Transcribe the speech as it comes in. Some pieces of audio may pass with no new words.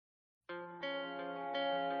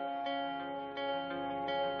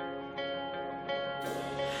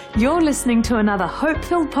You're listening to another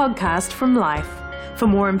hope-filled podcast from Life. For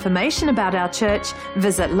more information about our church,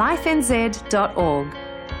 visit lifenz.org.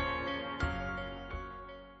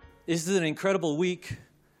 This is an incredible week,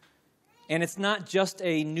 and it's not just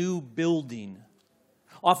a new building.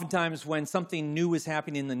 Oftentimes when something new is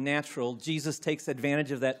happening in the natural, Jesus takes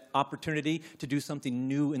advantage of that opportunity to do something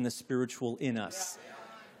new in the spiritual in us.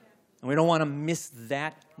 And we don't want to miss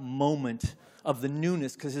that moment of the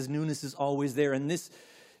newness, because his newness is always there. And this,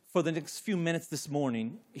 for the next few minutes this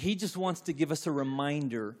morning, he just wants to give us a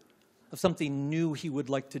reminder of something new he would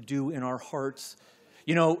like to do in our hearts.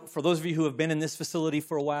 You know, for those of you who have been in this facility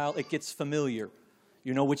for a while, it gets familiar.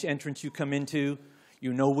 You know which entrance you come into.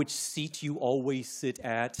 You know which seat you always sit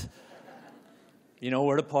at. You know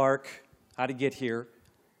where to park, how to get here.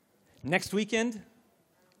 Next weekend,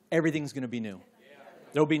 everything's going to be new.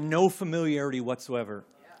 There'll be no familiarity whatsoever.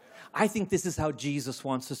 I think this is how Jesus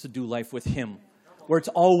wants us to do life with him, where it's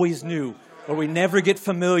always new, where we never get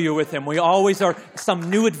familiar with him. We always are some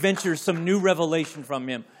new adventure, some new revelation from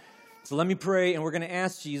him. So let me pray, and we're going to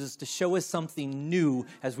ask Jesus to show us something new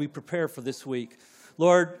as we prepare for this week.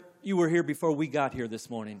 Lord, you were here before we got here this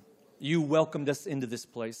morning. You welcomed us into this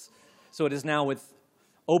place. So it is now with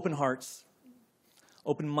open hearts,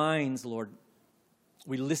 open minds, Lord,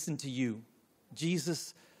 we listen to you.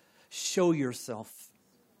 Jesus, show yourself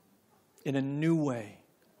in a new way,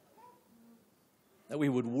 that we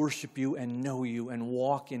would worship you and know you and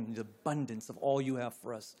walk in the abundance of all you have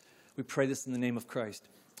for us. We pray this in the name of Christ.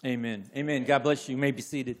 Amen. Amen. God bless you. You may be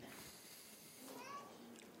seated.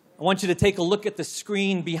 I want you to take a look at the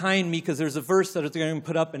screen behind me, because there's a verse that I'm going to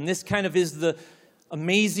put up, and this kind of is the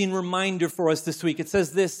amazing reminder for us this week. It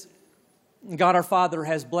says this: God our Father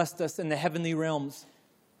has blessed us in the heavenly realms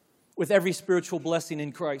with every spiritual blessing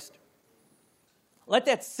in Christ. Let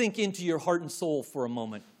that sink into your heart and soul for a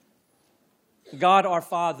moment. God our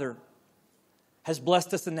Father has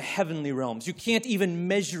blessed us in the heavenly realms. You can't even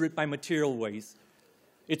measure it by material ways.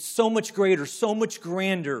 It's so much greater, so much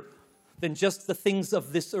grander than just the things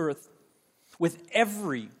of this earth, with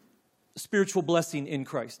every spiritual blessing in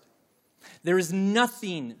Christ. There is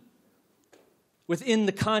nothing within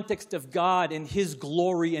the context of God and his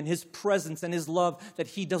glory and his presence and his love that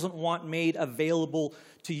he doesn't want made available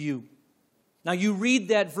to you. Now you read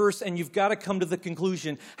that verse and you've got to come to the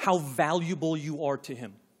conclusion how valuable you are to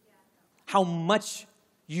him. How much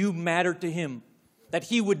you matter to him. That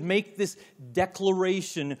he would make this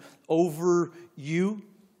declaration over you.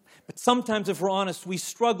 But sometimes, if we're honest, we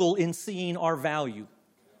struggle in seeing our value.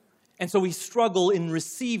 And so we struggle in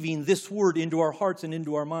receiving this word into our hearts and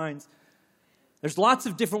into our minds. There's lots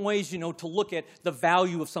of different ways, to look at the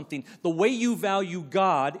value of something. The way you value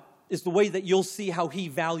God is the way that you'll see how he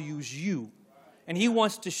values you. And he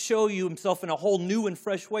wants to show you himself in a whole new and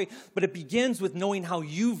fresh way. But it begins with knowing how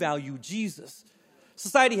you value Jesus.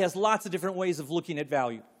 Society has lots of different ways of looking at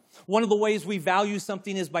value. One of the ways we value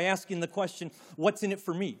something is by asking the question, what's in it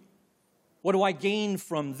for me? What do I gain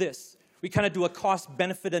from this? We kind of do a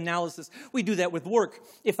cost-benefit analysis. We do that with work.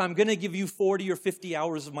 If I'm going to give you 40 or 50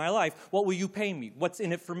 hours of my life, what will you pay me? What's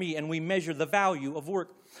in it for me? And we measure the value of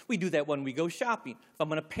work. We do that when we go shopping. If I'm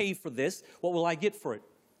going to pay for this, what will I get for it?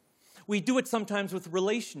 We do it sometimes with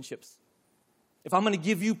relationships. If I'm going to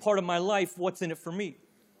give you part of my life, what's in it for me?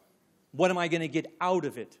 What am I going to get out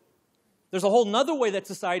of it? There's a whole nother way that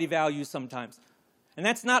society values sometimes. And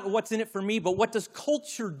that's not what's in it for me, but what does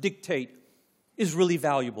culture dictate is really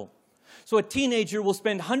valuable. So a teenager will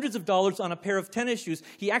spend hundreds of dollars on a pair of tennis shoes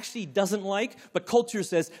he actually doesn't like, but culture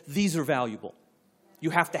says these are valuable. You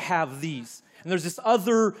have to have these. And there's this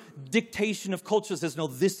other dictation of culture that says, no,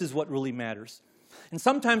 this is what really matters. And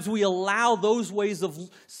sometimes we allow those ways of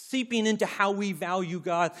seeping into how we value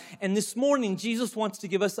God. And this morning, Jesus wants to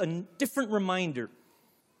give us a different reminder,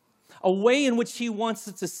 a way in which he wants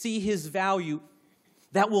us to see his value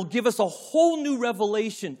that will give us a whole new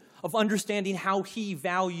revelation of understanding how he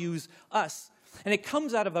values us. And it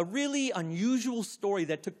comes out of a really unusual story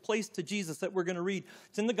that took place to Jesus that we're going to read.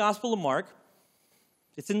 It's in the Gospel of Mark.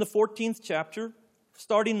 It's in the 14th chapter,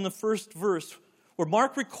 starting in the first verse, where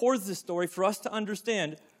Mark records this story for us to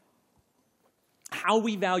understand how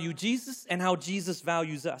we value Jesus and how Jesus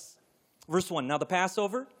values us. Verse 1, now the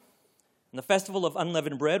Passover and the festival of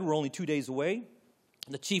unleavened bread were only 2 days away.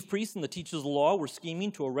 The chief priests and the teachers of the law were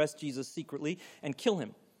scheming to arrest Jesus secretly and kill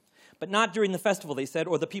him. But not during the festival, they said,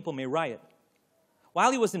 or the people may riot.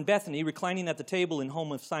 While he was in Bethany, reclining at the table in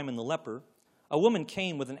home of Simon the leper, a woman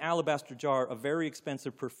came with an alabaster jar of very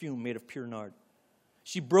expensive perfume made of pure nard.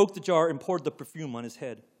 She broke the jar and poured the perfume on his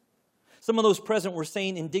head. Some of those present were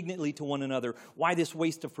saying indignantly to one another, "Why this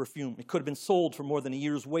waste of perfume? It could have been sold for more than a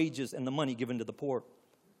year's wages and the money given to the poor."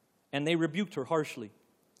 And they rebuked her harshly.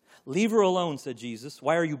 "Leave her alone," said Jesus.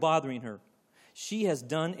 "Why are you bothering her? She has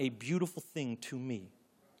done a beautiful thing to me.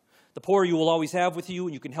 The poor you will always have with you,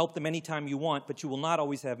 and you can help them anytime you want, but you will not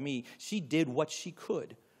always have me. She did what she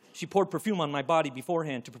could. She poured perfume on my body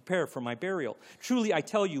beforehand to prepare for my burial. Truly, I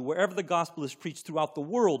tell you, wherever the gospel is preached throughout the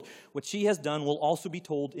world, what she has done will also be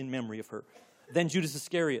told in memory of her." Then Judas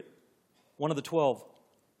Iscariot, one of the 12,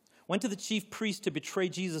 went to the chief priests to betray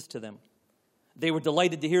Jesus to them. They were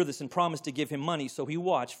delighted to hear this and promised to give him money, so he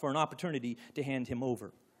watched for an opportunity to hand him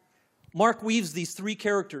over. Mark weaves these three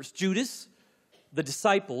characters, Judas, the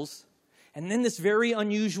disciples, and then this very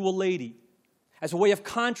unusual lady, as a way of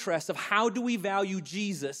contrast of how do we value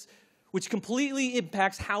Jesus, which completely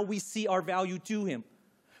impacts how we see our value to him.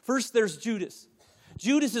 First, there's Judas.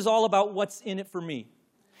 Judas is all about what's in it for me.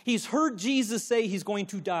 He's heard Jesus say he's going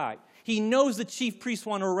to die. He knows the chief priests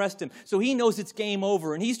want to arrest him, so he knows it's game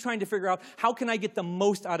over, and he's trying to figure out, how can I get the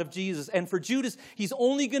most out of Jesus? And for Judas, he's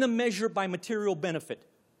only going to measure it by material benefit.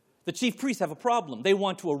 The chief priests have a problem. They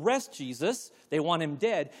want to arrest Jesus. They want him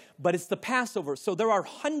dead, but it's the Passover, so there are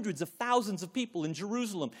hundreds of thousands of people in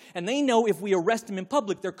Jerusalem, and they know if we arrest him in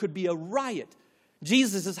public, there could be a riot.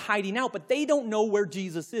 Jesus is hiding out, but they don't know where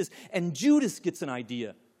Jesus is, and Judas gets an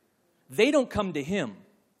idea. They don't come to him.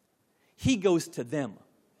 He goes to them.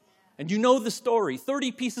 And you know the story,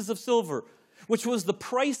 30 pieces of silver, which was the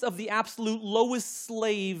price of the absolute lowest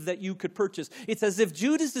slave that you could purchase. It's as if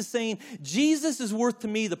Judas is saying, Jesus is worth to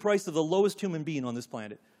me the price of the lowest human being on this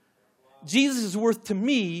planet. Jesus is worth to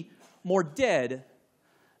me more dead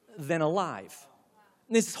than alive.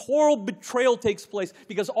 And this horrible betrayal takes place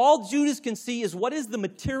because all Judas can see is what is the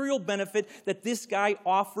material benefit that this guy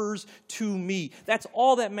offers to me. That's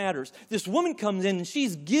all that matters. This woman comes in and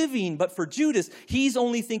she's giving, but for Judas, he's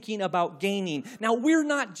only thinking about gaining. Now, we're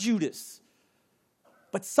not Judas,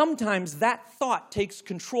 but sometimes that thought takes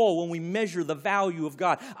control when we measure the value of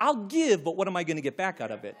God. I'll give, but what am I going to get back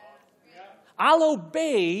out of it? I'll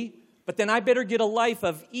obey, but then I better get a life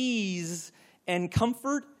of ease and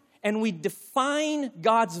comfort. And we define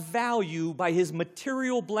God's value by his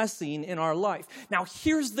material blessing in our life. Now,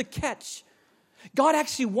 here's the catch. God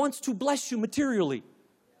actually wants to bless you materially.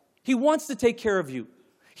 He wants to take care of you.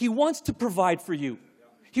 He wants to provide for you.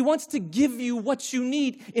 He wants to give you what you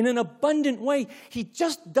need in an abundant way. He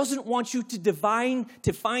just doesn't want you to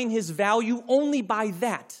define his value only by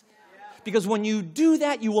that. Because when you do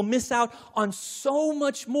that, you will miss out on so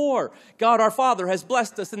much more. God our Father has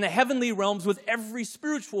blessed us in the heavenly realms with every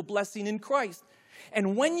spiritual blessing in Christ.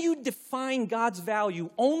 And when you define God's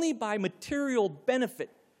value only by material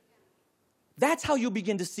benefit, that's how you'll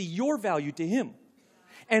begin to see your value to him.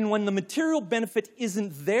 And when the material benefit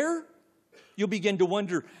isn't there, you'll begin to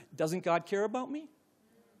wonder, doesn't God care about me?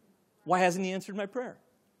 Why hasn't he answered my prayer?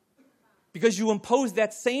 Because you impose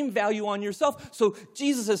that same value on yourself. So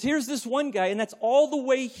Jesus says, here's this one guy, and that's all the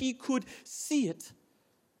way he could see it.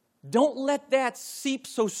 Don't let that seep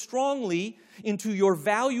so strongly into your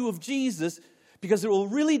value of Jesus, because it will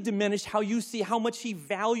really diminish how you see how much he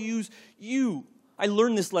values you. I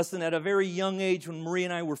learned this lesson at a very young age when Marie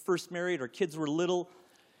and I were first married. Our kids were little.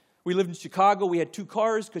 We lived in Chicago. We had 2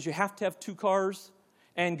 cars because you have to have 2 cars.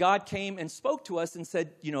 And God came and spoke to us and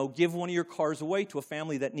said, give one of your cars away to a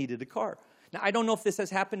family that needed a car. Now, I don't know if this has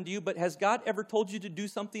happened to you, but has God ever told you to do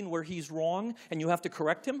something where he's wrong and you have to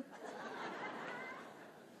correct him?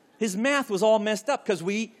 His math was all messed up because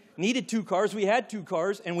we needed 2 cars, we had 2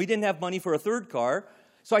 cars, and we didn't have money for a 3rd car.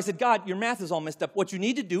 So I said, God, your math is all messed up. What you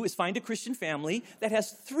need to do is find a Christian family that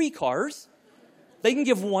has 3 cars. They can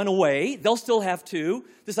give 1 away. They'll still have 2.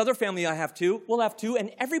 This other family I have 2. We'll have 2,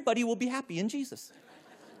 and everybody will be happy in Jesus.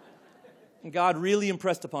 And God really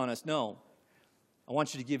impressed upon us, no, I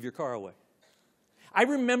want you to give your car away. I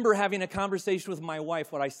remember having a conversation with my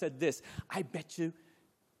wife where I said this, I bet you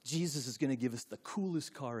Jesus is going to give us the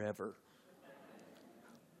coolest car ever.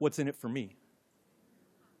 What's in it for me?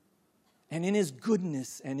 And in his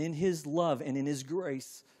goodness and in his love and in his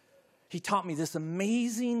grace, he taught me this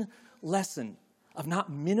amazing lesson of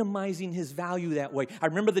not minimizing his value that way. I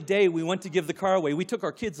remember the day we went to give the car away. We took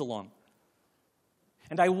our kids along.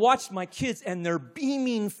 And I watched my kids and their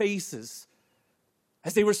beaming faces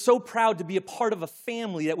as they were so proud to be a part of a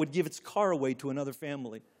family that would give its car away to another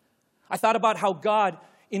family. I thought about how God,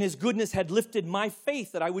 in his goodness, had lifted my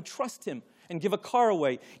faith that I would trust him and give a car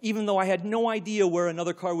away, even though I had no idea where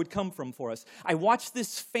another car would come from for us. I watched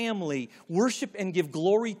this family worship and give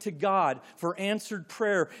glory to God for answered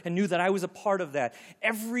prayer and knew that I was a part of that.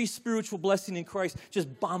 Every spiritual blessing in Christ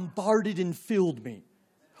just bombarded and filled me.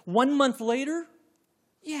 1 month later,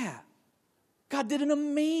 God did an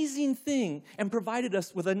amazing thing and provided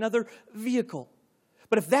us with another vehicle.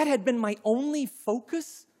 But if that had been my only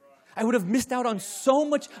focus, I would have missed out on so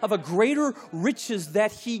much of a greater riches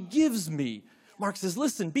that he gives me. Mark says,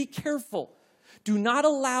 listen, be careful. Do not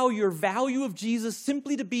allow your value of Jesus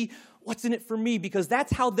simply to be what's in it for me, because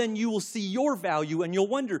that's how then you will see your value and you'll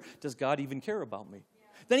wonder, does God even care about me?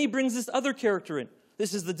 Then he brings this other character in.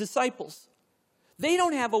 This is the disciples. They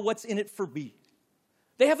don't have a what's in it for me.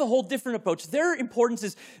 They have a whole different approach. Their importance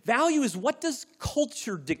is, value is, what does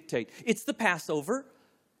culture dictate? It's the Passover.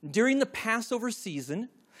 During the Passover season,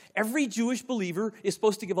 every Jewish believer is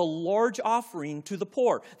supposed to give a large offering to the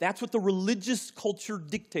poor. That's what the religious culture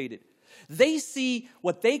dictated. They see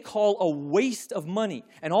what they call a waste of money,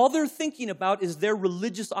 and all they're thinking about is their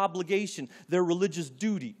religious obligation, their religious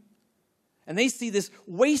duty. And they see this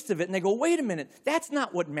waste of it, and they go, wait a minute, that's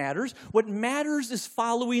not what matters. What matters is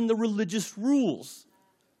following the religious rules.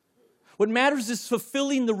 What matters is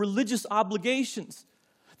fulfilling the religious obligations.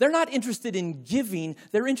 They're not interested in giving,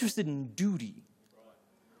 they're interested in duty.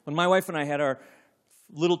 When my wife and I had our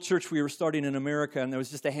little church we were starting in America, and there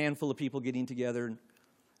was just a handful of people getting together, and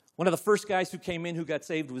one of the first guys who came in who got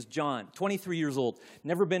saved was John, 23 years old.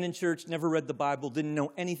 Never been in church, never read the Bible, didn't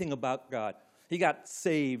know anything about God. He got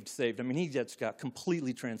saved. I mean, he just got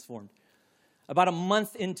completely transformed. About a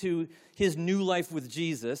month into his new life with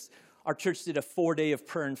Jesus, our church did a 4-day of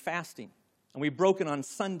prayer and fasting. And we broke it on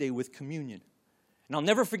Sunday with communion. And I'll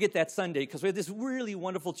never forget that Sunday, because we had this really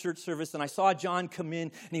wonderful church service, and I saw John come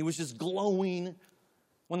in, and he was just glowing.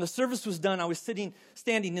 When the service was done, I was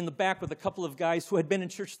standing in the back with a couple of guys who had been in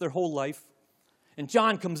church their whole life. And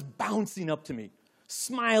John comes bouncing up to me,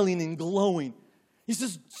 smiling and glowing. He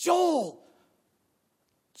says, Joel.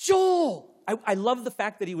 I love the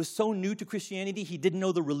fact that he was so new to Christianity, he didn't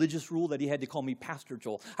know the religious rule that he had to call me Pastor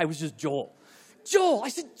Joel. I was just Joel. Joel. I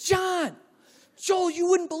said, John. Joel, you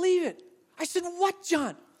wouldn't believe it. I said, what,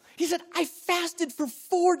 John? He said, I fasted for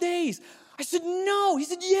 4 days. I said, no. He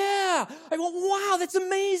said, yeah. I go, wow, that's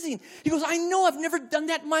amazing. He goes, I know, I've never done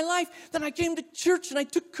that in my life. Then I came to church and I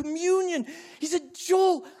took communion. He said,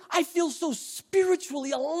 Joel, I feel so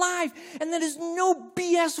spiritually alive, and that is no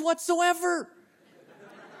BS whatsoever.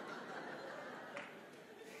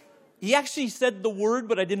 He actually said the word,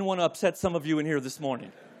 but I didn't want to upset some of you in here this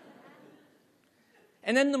morning.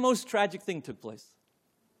 And then the most tragic thing took place.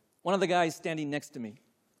 One of the guys standing next to me,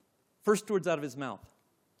 first words out of his mouth,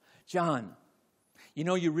 John, you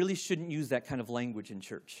know, you really shouldn't use that kind of language in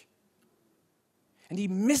church. And he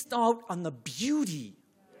missed out on the beauty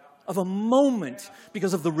of a moment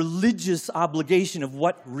because of the religious obligation of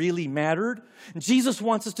what really mattered. And Jesus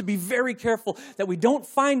wants us to be very careful that we don't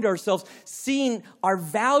find ourselves seeing our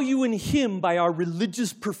value in him by our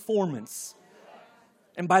religious performance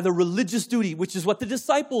and by the religious duty, which is what the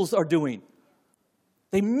disciples are doing.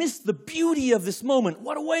 They miss the beauty of this moment.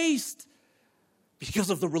 What a waste!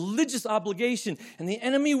 Because of the religious obligation. And the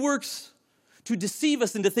enemy works to deceive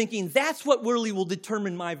us into thinking that's what really will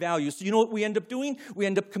determine my value. So you know what we end up doing? We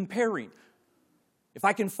end up comparing. If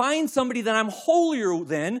I can find somebody that I'm holier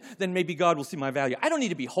than, then maybe God will see my value. I don't need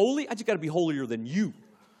to be holy. I just got to be holier than you.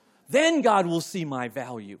 Then God will see my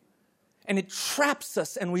value. And it traps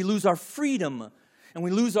us, and we lose our freedom, and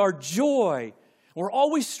we lose our joy. We're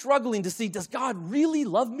always struggling to see, does God really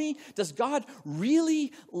love me? Does God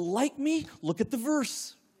really like me? Look at the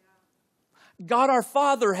verse. God our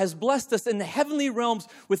Father has blessed us in the heavenly realms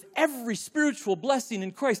with every spiritual blessing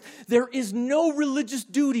in Christ. There is no religious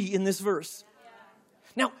duty in this verse.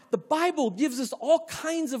 Now, the Bible gives us all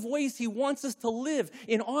kinds of ways he wants us to live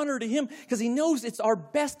in honor to him, because he knows it's our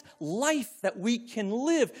best life that we can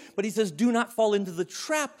live. But he says, do not fall into the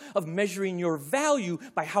trap of measuring your value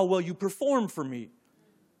by how well you perform for me.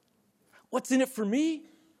 What's in it for me?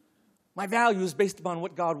 My value is based upon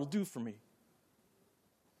what God will do for me.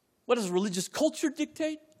 What does religious culture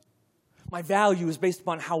dictate? My value is based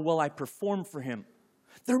upon how well I perform for him.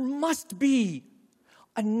 There must be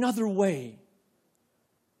another way.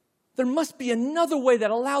 There must be another way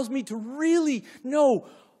that allows me to really know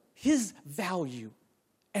his value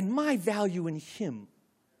and my value in him.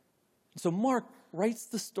 So Mark writes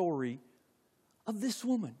the story of this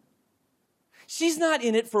woman. She's not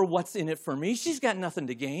in it for what's in it for me. She's got nothing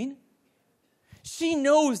to gain. She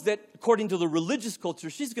knows that, according to the religious culture,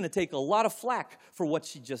 she's going to take a lot of flack for what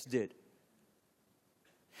she just did.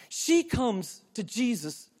 She comes to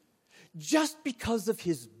Jesus just because of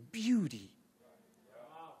his beauty.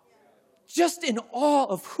 Just in awe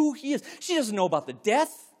of who he is. She doesn't know about the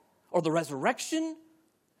death or the resurrection.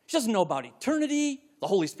 She doesn't know about eternity, the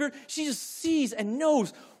Holy Spirit. She just sees and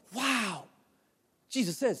knows, wow.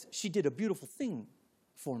 Jesus says, she did a beautiful thing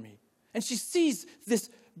for me. And she sees this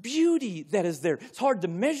beauty that is there. It's hard to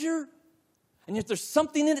measure. And yet there's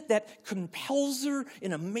something in it that compels her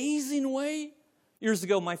in an amazing way. Years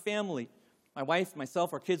ago, my family, my wife,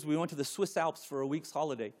 myself, our kids, we went to the Swiss Alps for a week's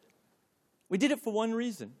holiday. We did it for one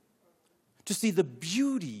reason, to see the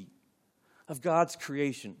beauty of God's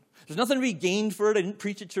creation. There's nothing to be gained for it. I didn't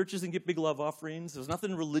preach at churches and get big love offerings. There was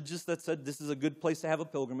nothing religious that said this is a good place to have a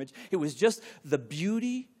pilgrimage. It was just the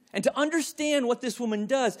beauty. And to understand what this woman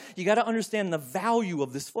does, you got to understand the value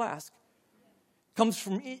of this flask. It comes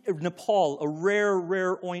from Nepal, a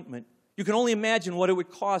rare ointment. You can only imagine what it would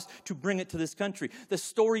cost to bring it to this country. The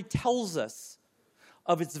story tells us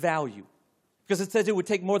of its value because it says it would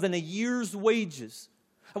take more than a year's wages.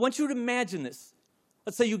 I want you to imagine this.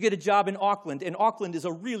 Let's say you get a job in Auckland, and Auckland is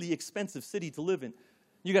a really expensive city to live in.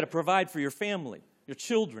 You got to provide for your family, your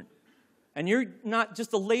children. And you're not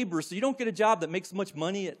just a laborer, so you don't get a job that makes much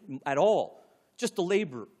money at all. Just a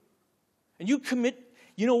laborer. And you commit,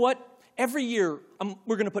 you know what? Every year,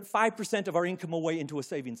 we're going to put 5% of our income away into a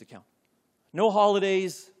savings account. No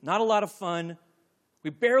holidays, not a lot of fun. We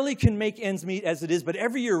barely can make ends meet as it is, but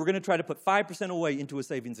every year we're going to try to put 5% away into a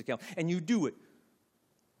savings account. And you do it.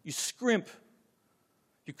 You scrimp.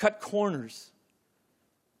 You cut corners.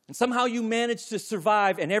 And somehow you manage to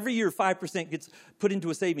survive, and every year 5% gets put into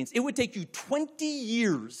a savings. It would take you 20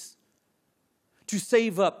 years to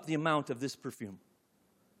save up the amount of this perfume.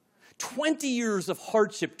 20 years of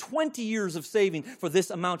hardship, 20 years of saving for this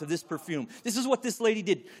amount of this perfume. This is what this lady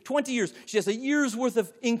did. 20 years. She has a year's worth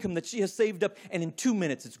of income that she has saved up, and in 2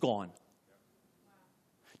 minutes it's gone.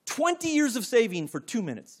 20 years of saving for 2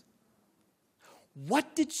 minutes.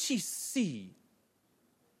 What did she see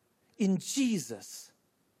in Jesus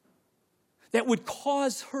that would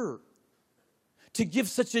cause her to give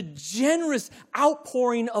such a generous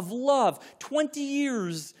outpouring of love? 20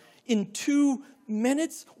 years in 2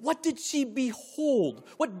 minutes? What did she behold?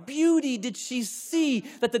 What beauty did she see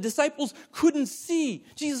that the disciples couldn't see?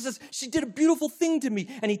 Jesus says, she did a beautiful thing to me.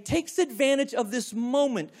 And he takes advantage of this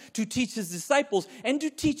moment to teach his disciples and to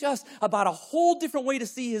teach us about a whole different way to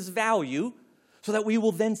see his value so that we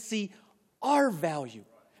will then see our value.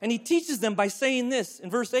 And he teaches them by saying this in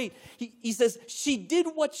verse 8. He says, she did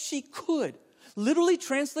what she could. Literally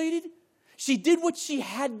translated, she did what she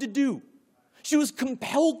had to do. She was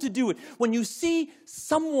compelled to do it. When you see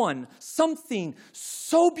someone, something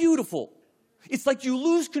so beautiful, it's like you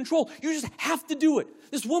lose control. You just have to do it.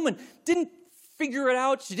 This woman didn't figure it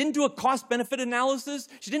out. She didn't do a cost-benefit analysis.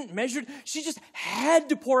 She didn't measure it. She just had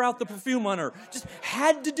to pour out the perfume on her. Just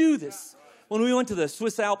had to do this. When we went to the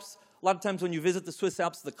Swiss Alps, a lot of times when you visit the Swiss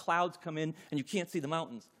Alps, the clouds come in and you can't see the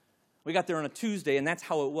mountains. We got there on a Tuesday, and that's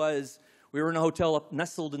how it was. We were in a hotel up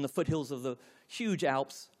nestled in the foothills of the huge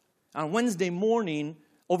Alps. On Wednesday morning,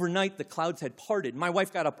 overnight, the clouds had parted. My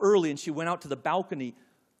wife got up early, and she went out to the balcony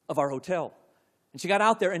of our hotel. And she got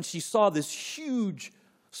out there, and she saw this huge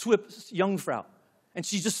Swiss Jungfrau. And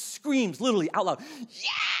she just screams, literally, out loud.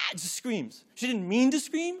 Yeah! Just screams. She didn't mean to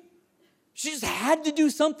scream. She just had to do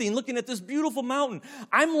something looking at this beautiful mountain.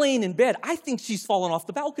 I'm laying in bed. I think she's fallen off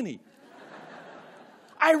the balcony.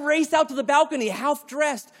 I race out to the balcony, half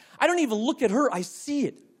dressed. I don't even look at her. I see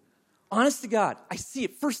it. Honest to God, I see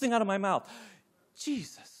it first thing out of my mouth.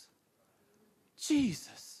 Jesus.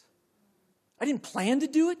 Jesus. I didn't plan to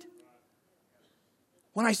do it.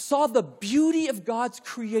 When I saw the beauty of God's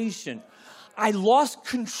creation, I lost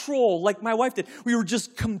control like my wife did. We were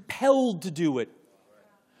just compelled to do it.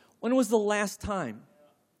 When was the last time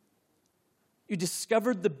you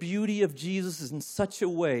discovered the beauty of Jesus in such a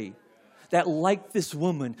way that, like this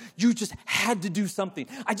woman, you just had to do something?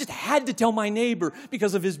 I just had to tell my neighbor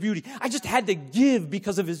because of his beauty. I just had to give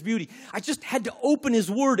because of his beauty. I just had to open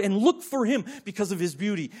his word and look for him because of his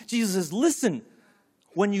beauty. Jesus says, listen,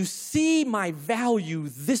 when you see my value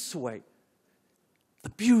this way, the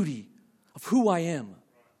beauty of who I am,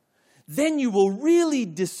 then you will really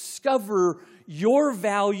discover your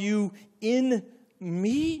value in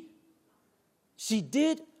me. She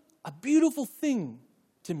did a beautiful thing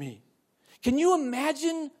to me. Can you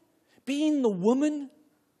imagine being the woman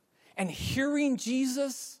and hearing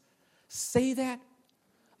Jesus say that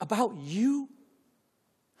about you?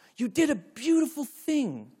 You did a beautiful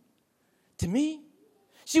thing to me.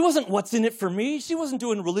 She wasn't what's in it for me. She wasn't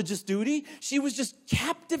doing religious duty. She was just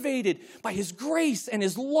captivated by his grace and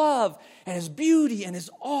his love and his beauty and his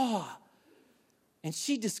awe. And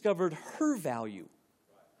she discovered her value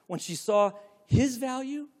when she saw his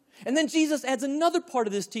value. And then Jesus adds another part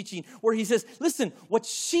of this teaching where he says, listen, what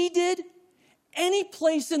she did, any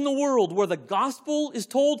place in the world where the gospel is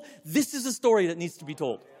told, this is a story that needs to be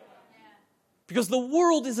told. Because the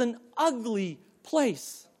world is an ugly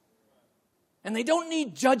place. And they don't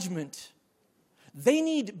need judgment. They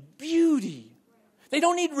need beauty. They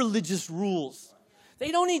don't need religious rules.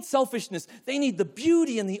 They don't need selfishness. They need the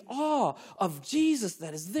beauty and the awe of Jesus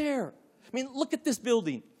that is there. I mean, look at this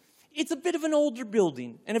building. It's a bit of an older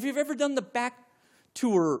building. And if you've ever done the back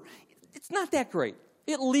tour, it's not that great.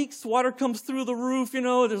 It leaks, water comes through the roof,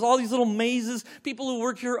 there's all these little mazes. People who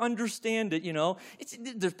work here understand it,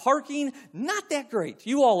 There's parking, not that great.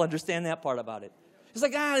 You all understand that part about it. It's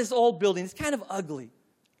like, this old building, it's kind of ugly.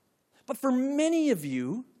 But for many of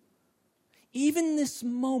you, even this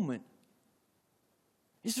moment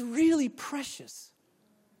is really precious.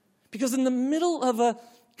 Because in the middle of a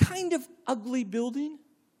kind of ugly building,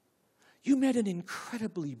 you met an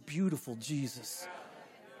incredibly beautiful Jesus.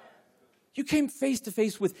 You came face to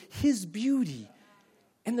face with his beauty,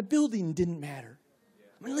 and the building didn't matter.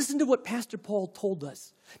 I mean, listen to what Pastor Paul told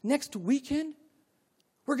us. Next weekend,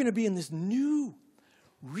 we're going to be in this new,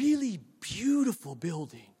 really beautiful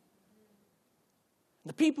building.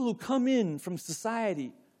 The people who come in from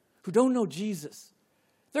society, who don't know Jesus,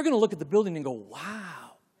 they're going to look at the building and go,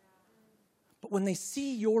 wow. But when they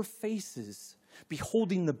see your faces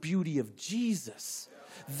beholding the beauty of Jesus,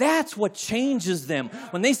 that's what changes them.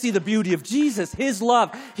 When they see the beauty of Jesus, his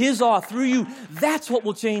love, his awe through you, that's what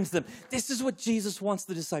will change them. This is what Jesus wants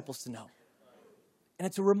the disciples to know. And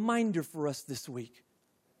it's a reminder for us this week.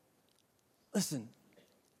 Listen,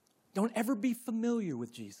 don't ever be familiar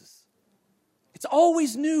with Jesus. It's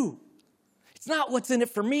always new. It's not what's in it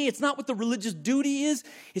for me. It's not what the religious duty is.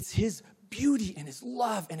 It's his beauty and his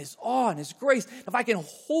love and his awe and his grace. If I can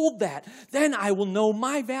hold that, then I will know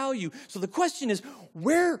my value. So the question is,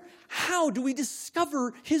 how do we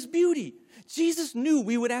discover his beauty? Jesus knew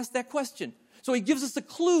we would ask that question. So he gives us a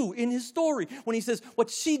clue in his story when he says, what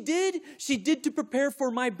she did to prepare for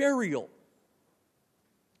my burial.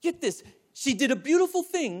 Get this, she did a beautiful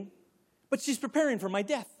thing, but she's preparing for my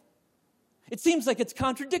death. It seems like it's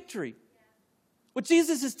contradictory. What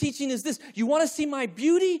Jesus is teaching is this: you want to see my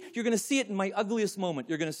beauty? You're going to see it in my ugliest moment.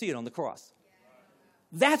 You're going to see it on the cross.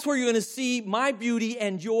 That's where you're going to see my beauty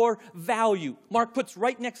and your value. Mark puts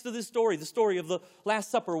right next to this story, the story of the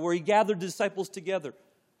Last Supper, where he gathered the disciples together.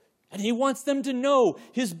 And he wants them to know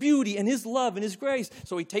his beauty and his love and his grace.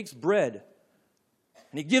 So he takes bread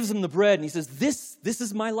and he gives them the bread and he says, this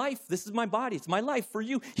is my life. This is my body. It's my life for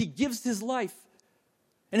you. He gives his life.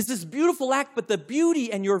 And it's this beautiful act, but the beauty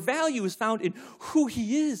and your value is found in who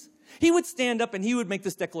he is. He would stand up and he would make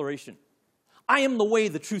this declaration: I am the way,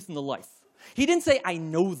 the truth, and the life. He didn't say, I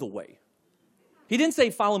know the way. He didn't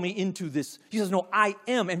say, follow me into this. He says, no, I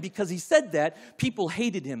am. And because he said that, people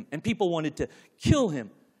hated him and people wanted to kill him.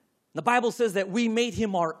 The Bible says that we made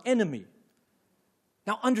him our enemy.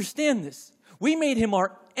 Now understand this. We made him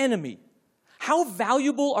our enemy. How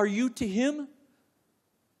valuable are you to him?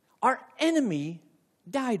 Our enemy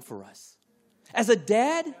died for us. As a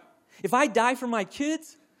dad, if I die for my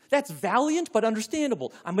kids, that's valiant but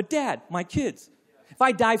understandable. I'm a dad, my kids. If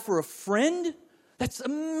I die for a friend, that's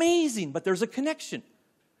amazing, but there's a connection.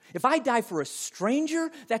 If I die for a stranger,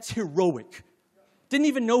 that's heroic. Didn't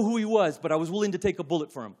even know who he was, but I was willing to take a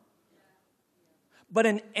bullet for him. But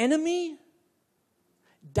an enemy,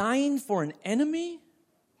 dying for an enemy?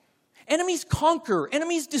 Enemies conquer,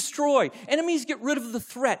 enemies destroy, enemies get rid of the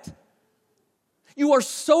threat. You are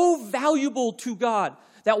so valuable to God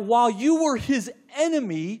that while you were his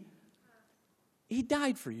enemy, he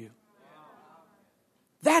died for you.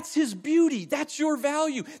 That's his beauty. That's your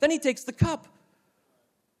value. Then he takes the cup,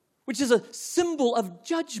 which is a symbol of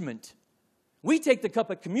judgment. We take the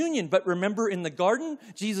cup at communion, but remember in the garden,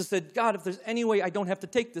 Jesus said, God, if there's any way I don't have to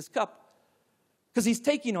take this cup, because he's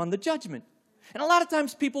taking on the judgment. And a lot of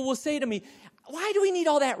times people will say to me, why do we need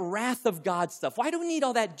all that wrath of God stuff? Why do we need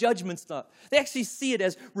all that judgment stuff? They actually see it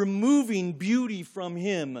as removing beauty from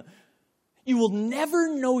him. You will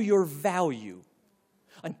never know your value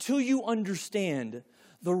until you understand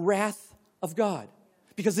the wrath of God,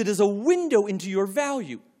 because it is a window into your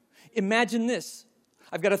value. Imagine this.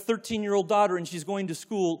 I've got a 13-year-old daughter, and she's going to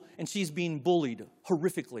school, and she's being bullied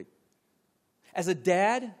horrifically. As a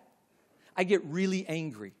dad, I get really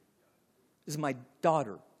angry. This is my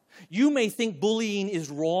daughter. You may think bullying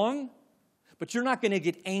is wrong, but you're not going to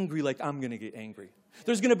get angry like I'm going to get angry.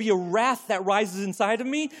 There's going to be a wrath that rises inside of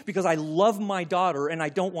me because I love my daughter and I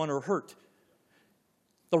don't want her hurt.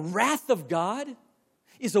 The wrath of God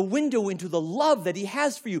is a window into the love that he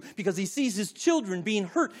has for you, because he sees his children being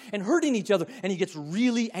hurt and hurting each other, and he gets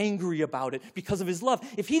really angry about it because of his love.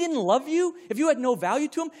 If he didn't love you, if you had no value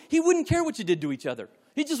to him, he wouldn't care what you did to each other.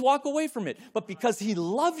 He'd just walk away from it. But because he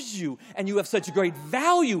loves you and you have such great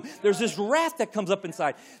value, there's this wrath that comes up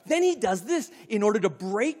inside. Then he does this in order to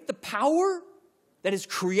break the power that is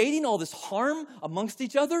creating all this harm amongst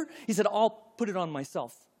each other. He said, I'll put it on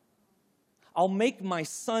myself. I'll make my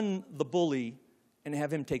son the bully and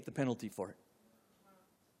have him take the penalty for it.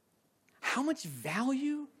 How much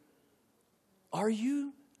value are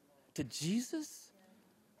you to Jesus?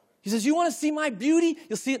 He says, you want to see my beauty?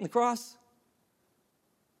 You'll see it in the cross.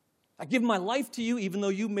 I give my life to you even though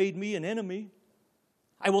you made me an enemy.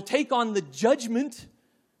 I will take on the judgment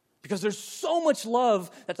because there's so much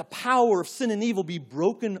love that the power of sin and evil be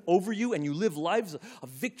broken over you and you live lives of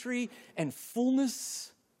victory and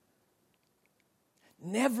fullness.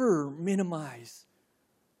 Never minimize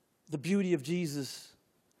the beauty of Jesus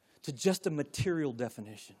to just a material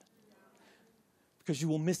definition, because you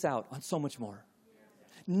will miss out on so much more.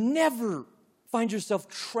 Never find yourself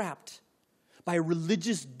trapped by a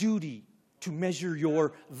religious duty to measure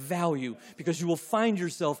your value, because you will find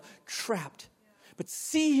yourself trapped. But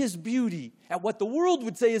see his beauty at what the world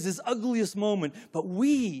would say is his ugliest moment, but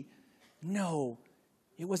we know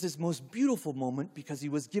it was his most beautiful moment because he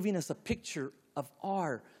was giving us a picture of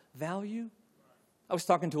our value. I was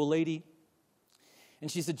talking to a lady,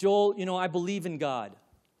 and she said, Joel, I believe in God.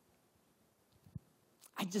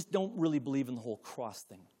 I just don't really believe in the whole cross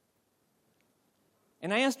thing.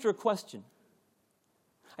 And I asked her a question.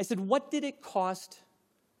 I said, what did it cost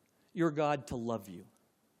your God to love you?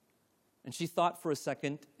 And she thought for a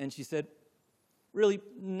second, and she said, really,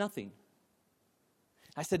 nothing.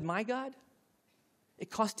 I said, my God, it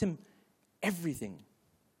cost him everything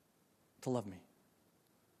to love me.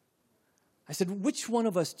 I said, which one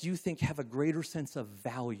of us do you think have a greater sense of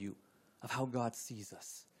value of how God sees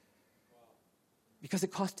us? Because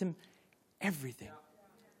it cost him everything.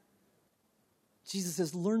 Jesus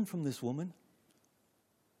says, learn from this woman.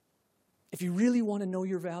 If you really want to know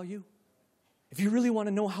your value, if you really want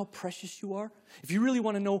to know how precious you are, if you really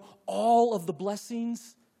want to know all of the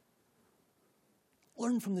blessings,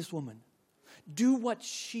 learn from this woman. Do what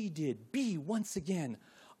she did. Be, once again,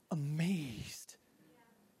 amazed.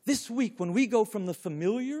 This week, when we go from the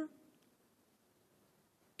familiar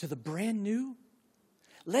to the brand new,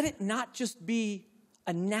 let it not just be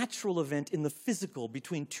a natural event in the physical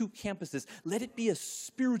between two campuses. Let it be a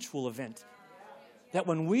spiritual event. That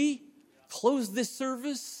when we close this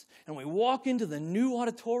service and we walk into the new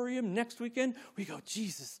auditorium next weekend, we go,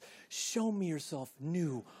 Jesus, show me yourself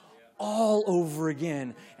new all over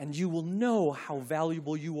again, and you will know how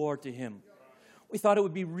valuable you are to him. We thought it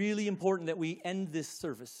would be really important that we end this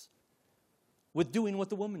service with doing what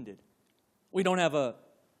the woman did. We don't have a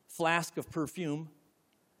flask of perfume,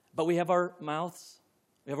 but we have our mouths,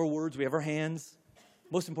 we have our words, we have our hands.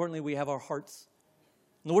 Most importantly, we have our hearts.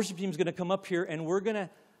 And the worship team is going to come up here, and we're going to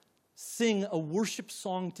sing a worship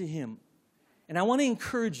song to him. And I want to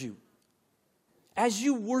encourage you, as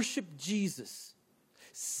you worship Jesus,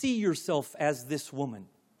 see yourself as this woman.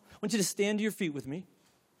 I want you to stand to your feet with me.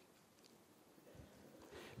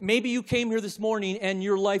 Maybe you came here this morning and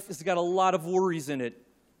your life has got a lot of worries in it.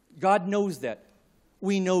 God knows that.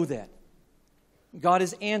 We know that. God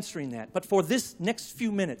is answering that. But for this next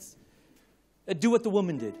few minutes, do what the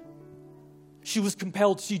woman did. She was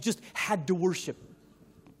compelled. She just had to worship.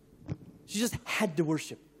 She just had to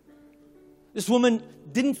worship. This woman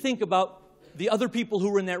didn't think about the other people who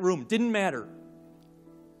were in that room. Didn't matter.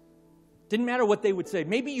 Didn't matter what they would say.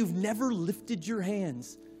 Maybe you've never lifted your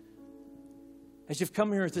hands as you've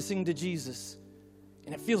come here to sing to Jesus,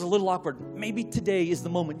 and it feels a little awkward. Maybe today is the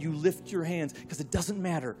moment you lift your hands, because it doesn't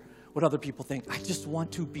matter what other people think. I just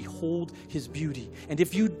want to behold his beauty. And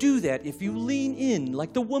if you do that, if you lean in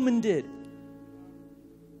like the woman did,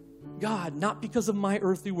 God, not because of my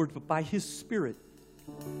earthly words, but by his Spirit,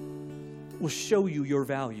 will show you your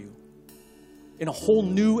value in a whole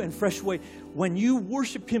new and fresh way. When you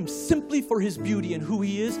worship him simply for his beauty and who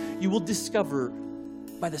he is, you will discover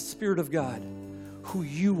by the Spirit of God who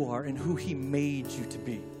you are and who he made you to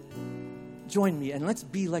be. Join me and let's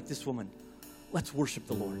be like this woman. Let's worship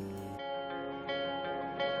the Lord.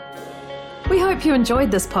 We hope you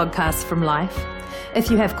enjoyed this podcast from Life.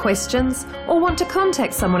 If you have questions or want to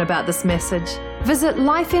contact someone about this message, visit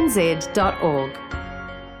lifenz.org.